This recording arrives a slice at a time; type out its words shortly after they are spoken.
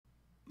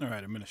All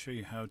right, I'm going to show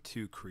you how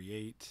to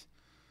create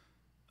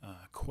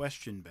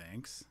question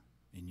banks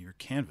in your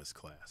Canvas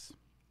class.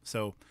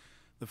 So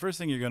the first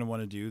thing you're going to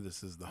want to do,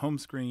 this is the home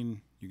screen,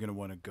 you're going to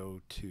want to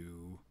go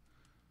to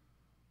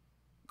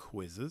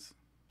quizzes,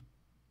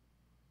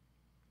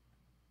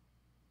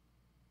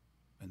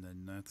 and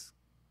then that's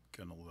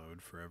going to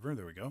load forever.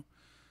 There we go.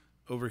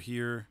 Over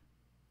here,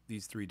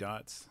 these three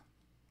dots,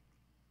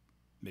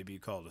 maybe you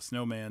call it a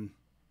snowman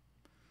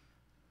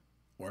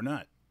or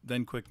not.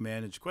 Then click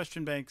Manage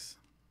Question Banks.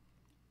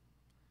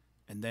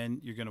 And then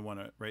you're going to want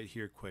to, right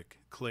here,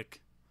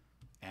 click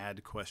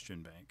Add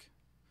Question Bank.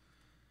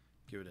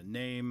 Give it a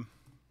name,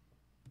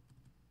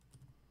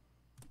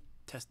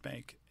 Test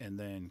Bank, and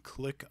then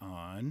click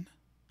on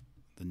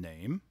the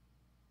name.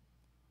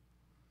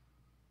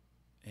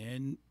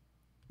 And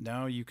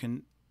now you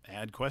can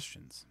add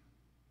questions.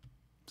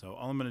 So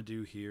all I'm going to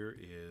do here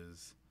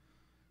is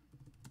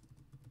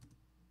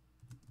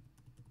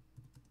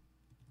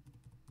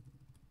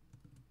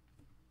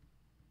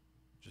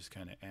just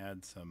kind of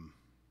add some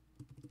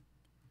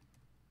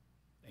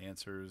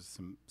answers,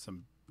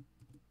 some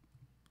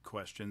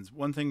questions.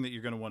 One thing that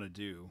you're going to want to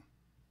do,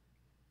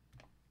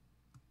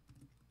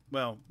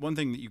 well, one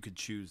thing that you could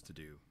choose to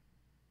do,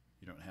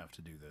 you don't have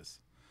to do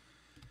this,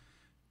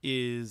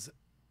 is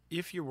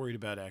if you're worried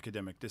about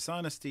academic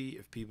dishonesty,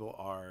 if people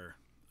are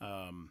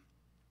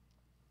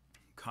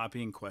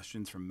copying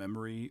questions from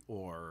memory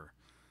or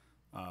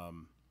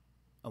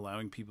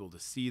allowing people to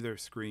see their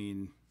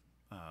screen,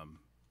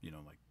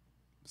 like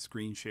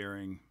screen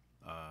sharing,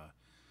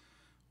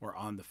 or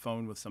on the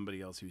phone with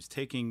somebody else who's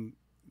taking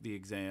the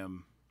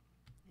exam,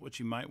 what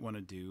you might want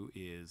to do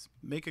is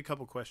make a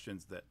couple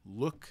questions that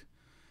look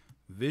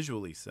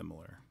visually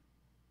similar.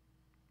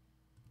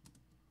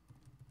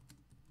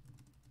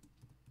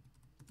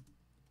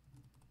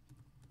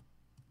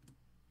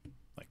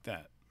 Like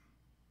that.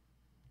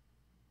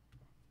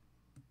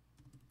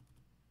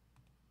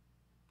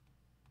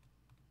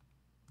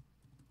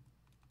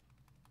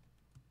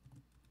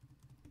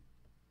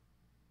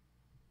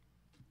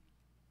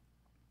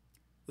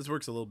 This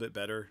works a little bit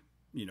better,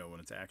 when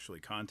it's actually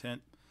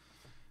content,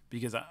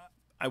 because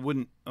I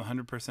wouldn't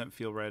 100%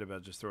 feel right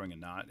about just throwing a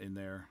not in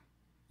there.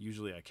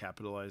 Usually I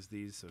capitalize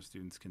these so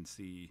students can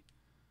see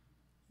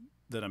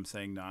that I'm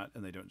saying not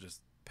and they don't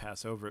just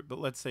pass over it. But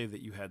let's say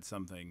that you had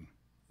something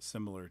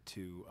similar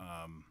to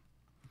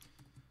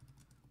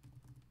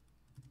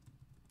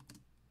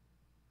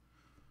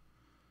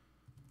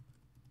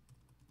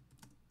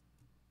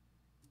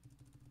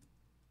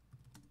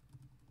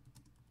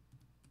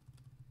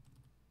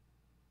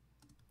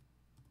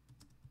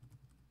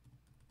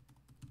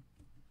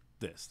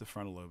this. The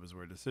frontal lobe is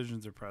where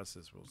decisions are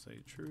processed. We'll say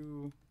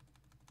true,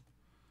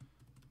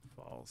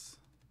 false,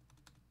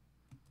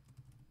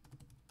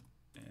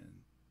 and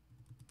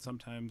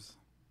sometimes.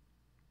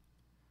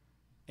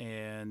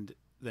 And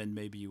then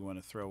maybe you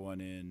want to throw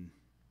one in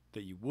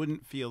that you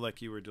wouldn't feel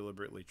like you were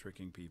deliberately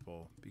tricking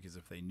people, because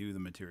if they knew the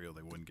material,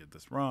 they wouldn't get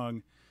this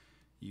wrong.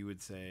 You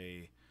would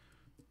say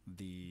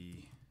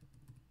the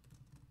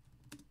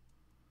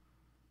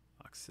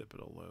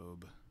occipital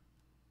lobe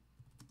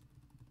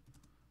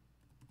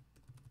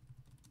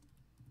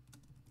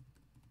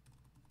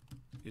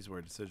is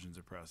where decisions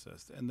are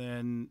processed. And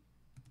then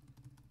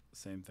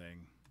same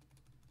thing.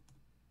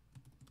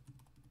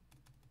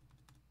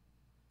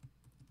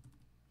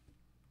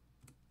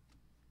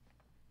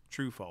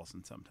 True, false,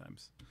 and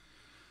sometimes.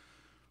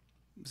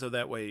 So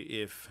that way,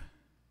 if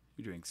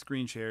you're doing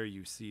screen share,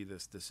 you see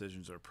this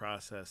decisions are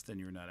processed and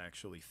you're not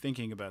actually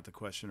thinking about the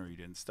question or you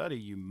didn't study,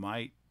 you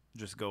might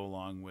just go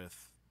along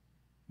with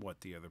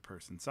what the other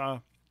person saw.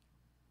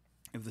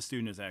 If the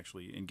student is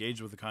actually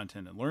engaged with the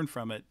content and learned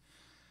from it,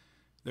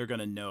 they're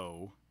going to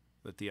know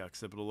that the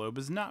occipital lobe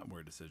is not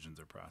where decisions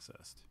are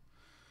processed.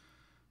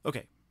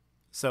 Okay,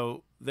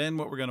 so then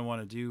what we're going to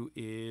want to do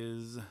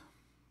is,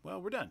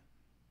 well, we're done.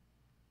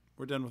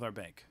 We're done with our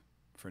bank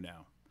for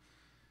now.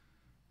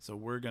 So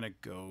we're going to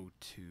go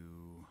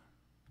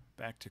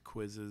back to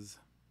quizzes.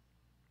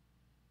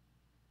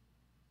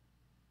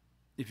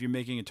 If you're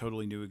making a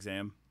totally new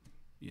exam,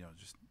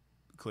 just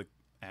click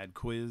Add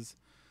Quiz.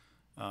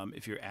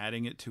 If you're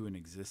adding it to an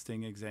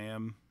existing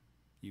exam,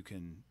 you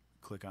can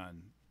click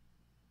on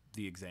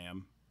the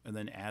exam and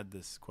then add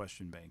this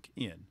question bank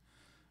in.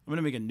 I'm going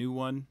to make a new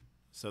one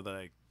so that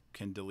I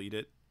can delete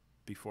it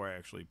before I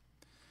actually,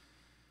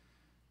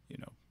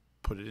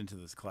 put it into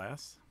this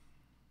class.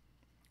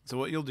 So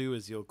what you'll do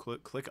is you'll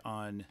click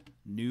on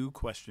New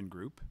Question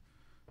Group.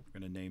 We're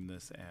going to name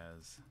this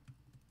as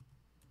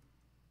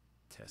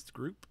Test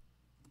Group.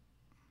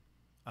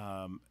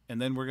 And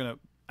then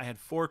I had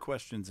 4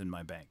 questions in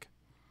my bank.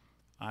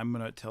 I'm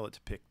going to tell it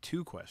to pick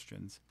 2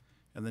 questions.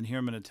 And then here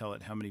I'm going to tell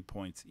it how many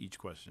points each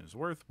question is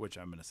worth, which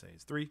I'm going to say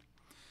is 3.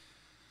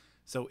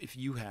 So if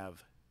you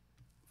have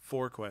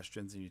 4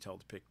 questions and you tell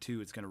it to pick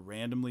 2, it's going to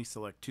randomly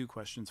select 2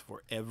 questions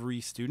for every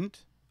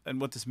student. And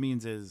what this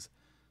means is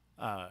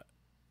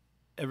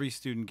every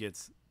student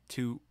gets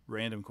 2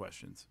 random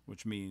questions,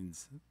 which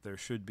means there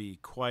should be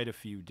quite a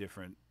few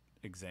different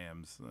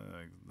exams.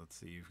 Let's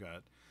see, you've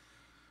got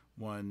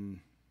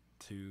 1,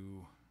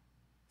 2,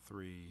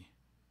 3,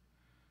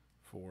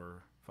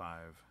 4,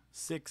 5,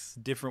 6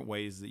 different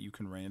ways that you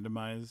can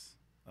randomize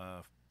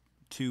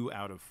 2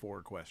 out of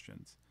 4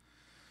 questions.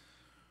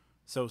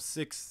 So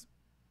 6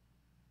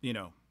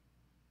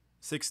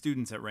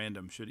 students at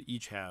random should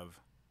each have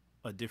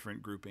a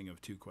different grouping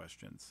of 2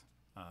 questions,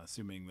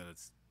 assuming that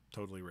it's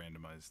totally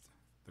randomized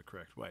the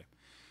correct way.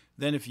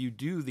 Then if you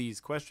do these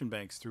question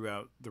banks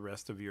throughout the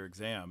rest of your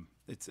exam,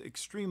 it's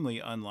extremely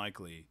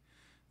unlikely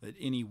that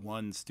any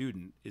one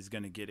student is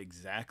going to get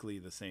exactly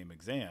the same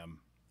exam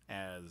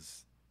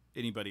as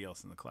anybody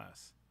else in the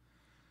class.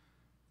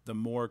 The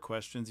more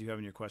questions you have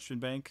in your question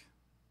bank,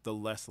 the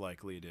less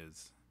likely it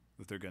is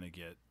that they're going to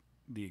get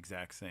the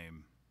exact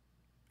same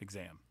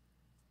exam.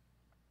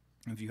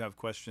 If you have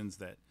questions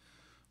that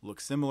look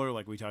similar,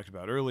 like we talked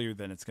about earlier,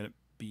 then it's going to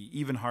be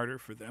even harder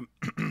for them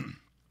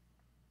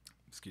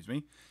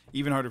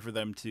even harder for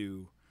them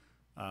to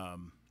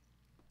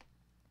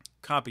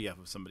copy off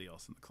of somebody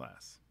else in the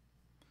class.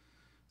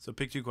 So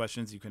pick 2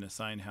 questions. You can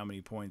assign how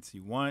many points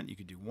you want. You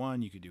could do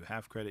 1, you could do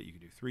half credit, you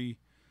could do 3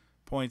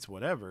 points,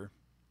 whatever.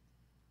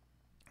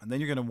 And then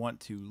you're going to want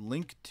to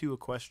link to a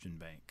question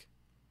bank.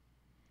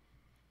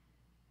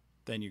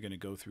 Then you're going to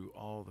go through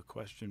all the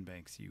question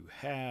banks you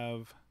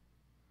have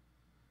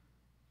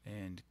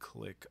and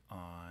click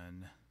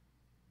on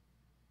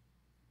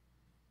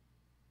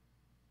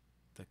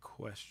the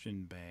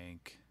question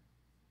bank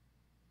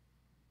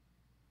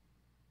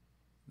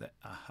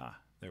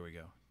there we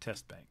go,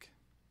 test bank.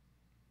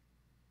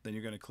 Then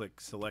you're going to click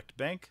select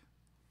bank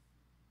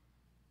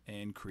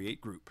and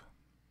create group.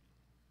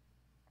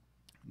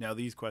 Now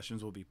these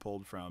questions will be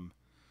pulled from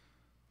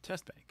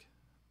test bank,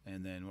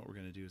 and then what we're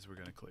going to do is we're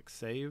going to click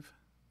save,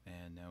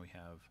 and now we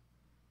have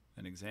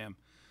an exam.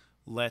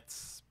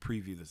 Let's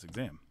preview this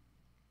exam.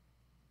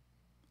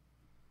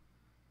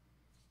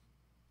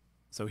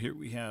 So here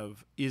we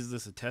have, is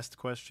this a test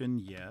question?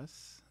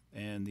 Yes.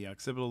 And the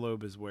occipital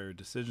lobe is where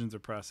decisions are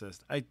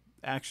processed. I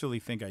actually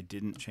think I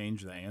didn't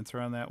change the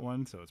answer on that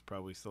one, so it's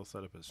probably still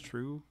set up as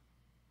true.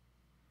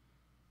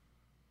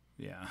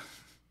 Yeah.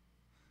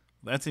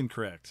 That's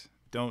incorrect.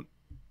 Don't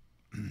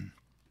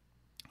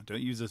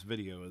use this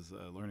video as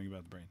learning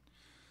about the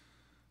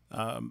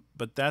brain.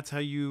 But that's how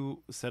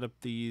you set up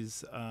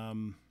these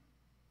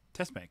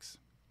test banks.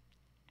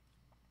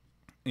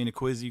 In a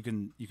quiz, you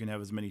can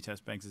have as many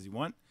test banks as you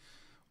want.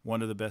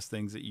 One of the best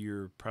things that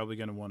you're probably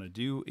going to want to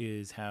do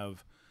is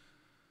have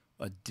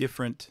a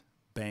different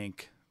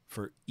bank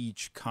for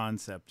each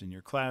concept in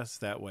your class.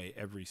 That way,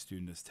 every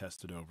student is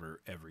tested over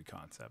every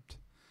concept,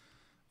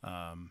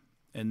 and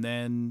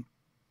then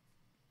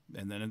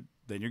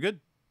you're good.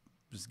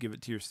 Just give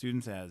it to your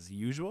students as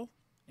usual,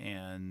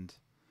 and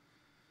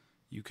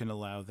you can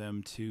allow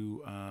them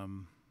to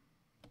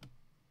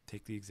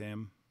take the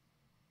exam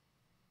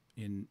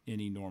in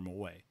any normal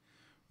way.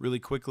 Really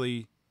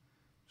quickly,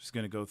 just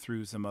going to go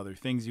through some other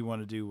things you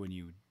want to do when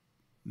you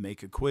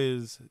make a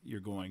quiz. You're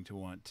going to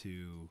want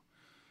to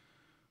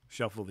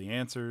shuffle the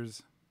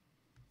answers.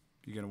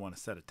 You're going to want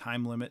to set a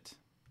time limit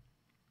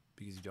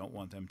because you don't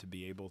want them to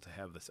be able to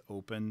have this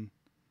open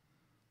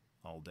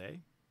all day.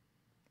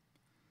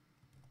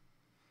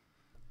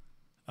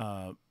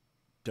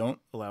 Don't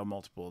allow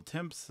multiple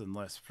attempts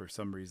unless for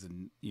some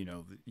reason you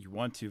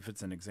want to. If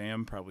it's an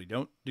exam, probably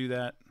don't do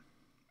that.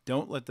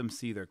 Don't let them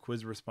see their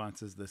quiz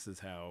responses. This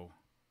is how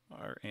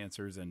our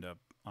answers end up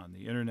on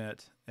the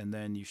internet. And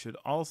then you should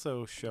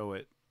also show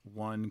it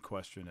one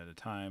question at a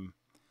time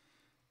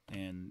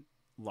and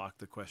lock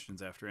the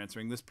questions after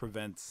answering. This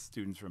prevents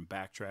students from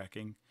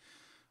backtracking.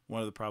 One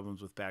of the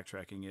problems with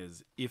backtracking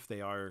is if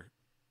they are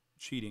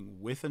cheating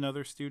with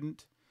another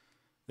student,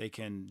 they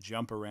can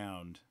jump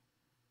around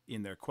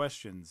in their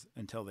questions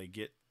until they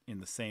get in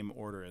the same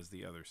order as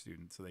the other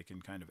student, so they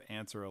can kind of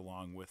answer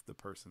along with the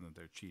person that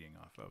they're cheating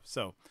off of.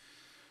 So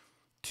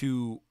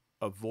to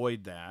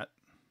avoid that,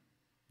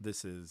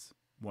 this is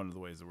one of the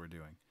ways that we're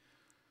doing.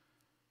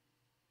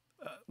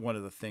 One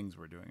of the things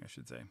we're doing, I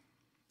should say.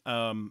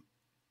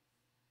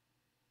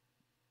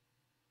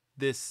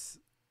 This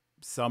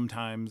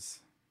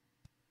sometimes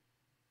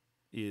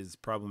is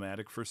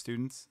problematic for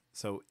students.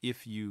 So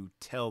if you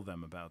tell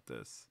them about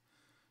this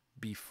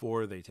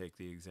before they take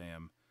the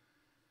exam,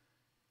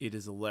 it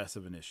is less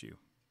of an issue.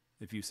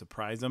 If you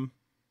surprise them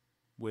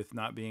with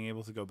not being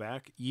able to go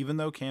back, even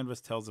though Canvas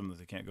tells them that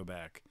they can't go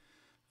back,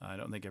 I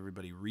don't think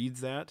everybody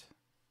reads that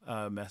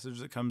message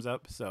that comes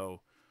up, so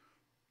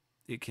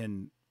it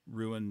can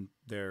ruin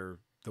the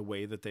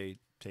way that they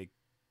take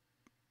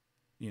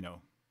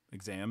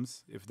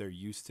exams if they're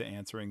used to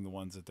answering the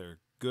ones that they're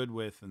good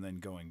with and then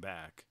going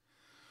back.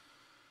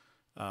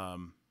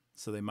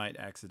 So they might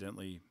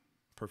accidentally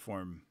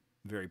perform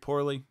very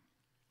poorly.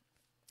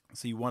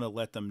 So you want to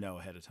let them know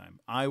ahead of time.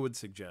 I would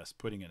suggest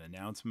putting an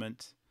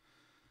announcement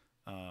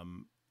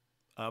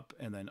up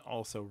and then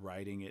also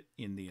writing it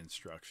in the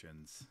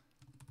instructions.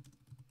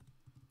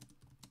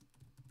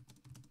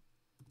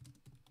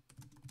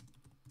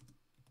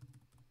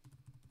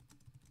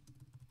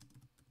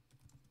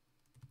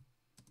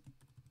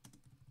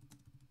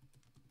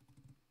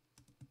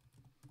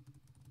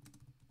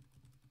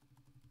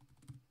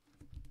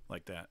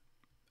 like that.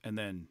 And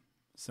then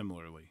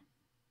similarly,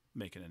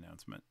 make an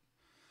announcement.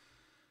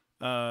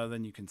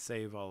 Then you can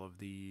save all of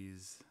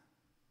these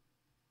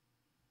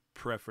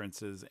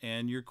preferences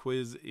and your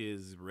quiz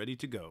is ready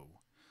to go.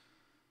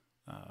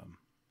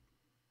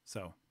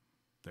 So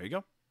there you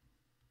go.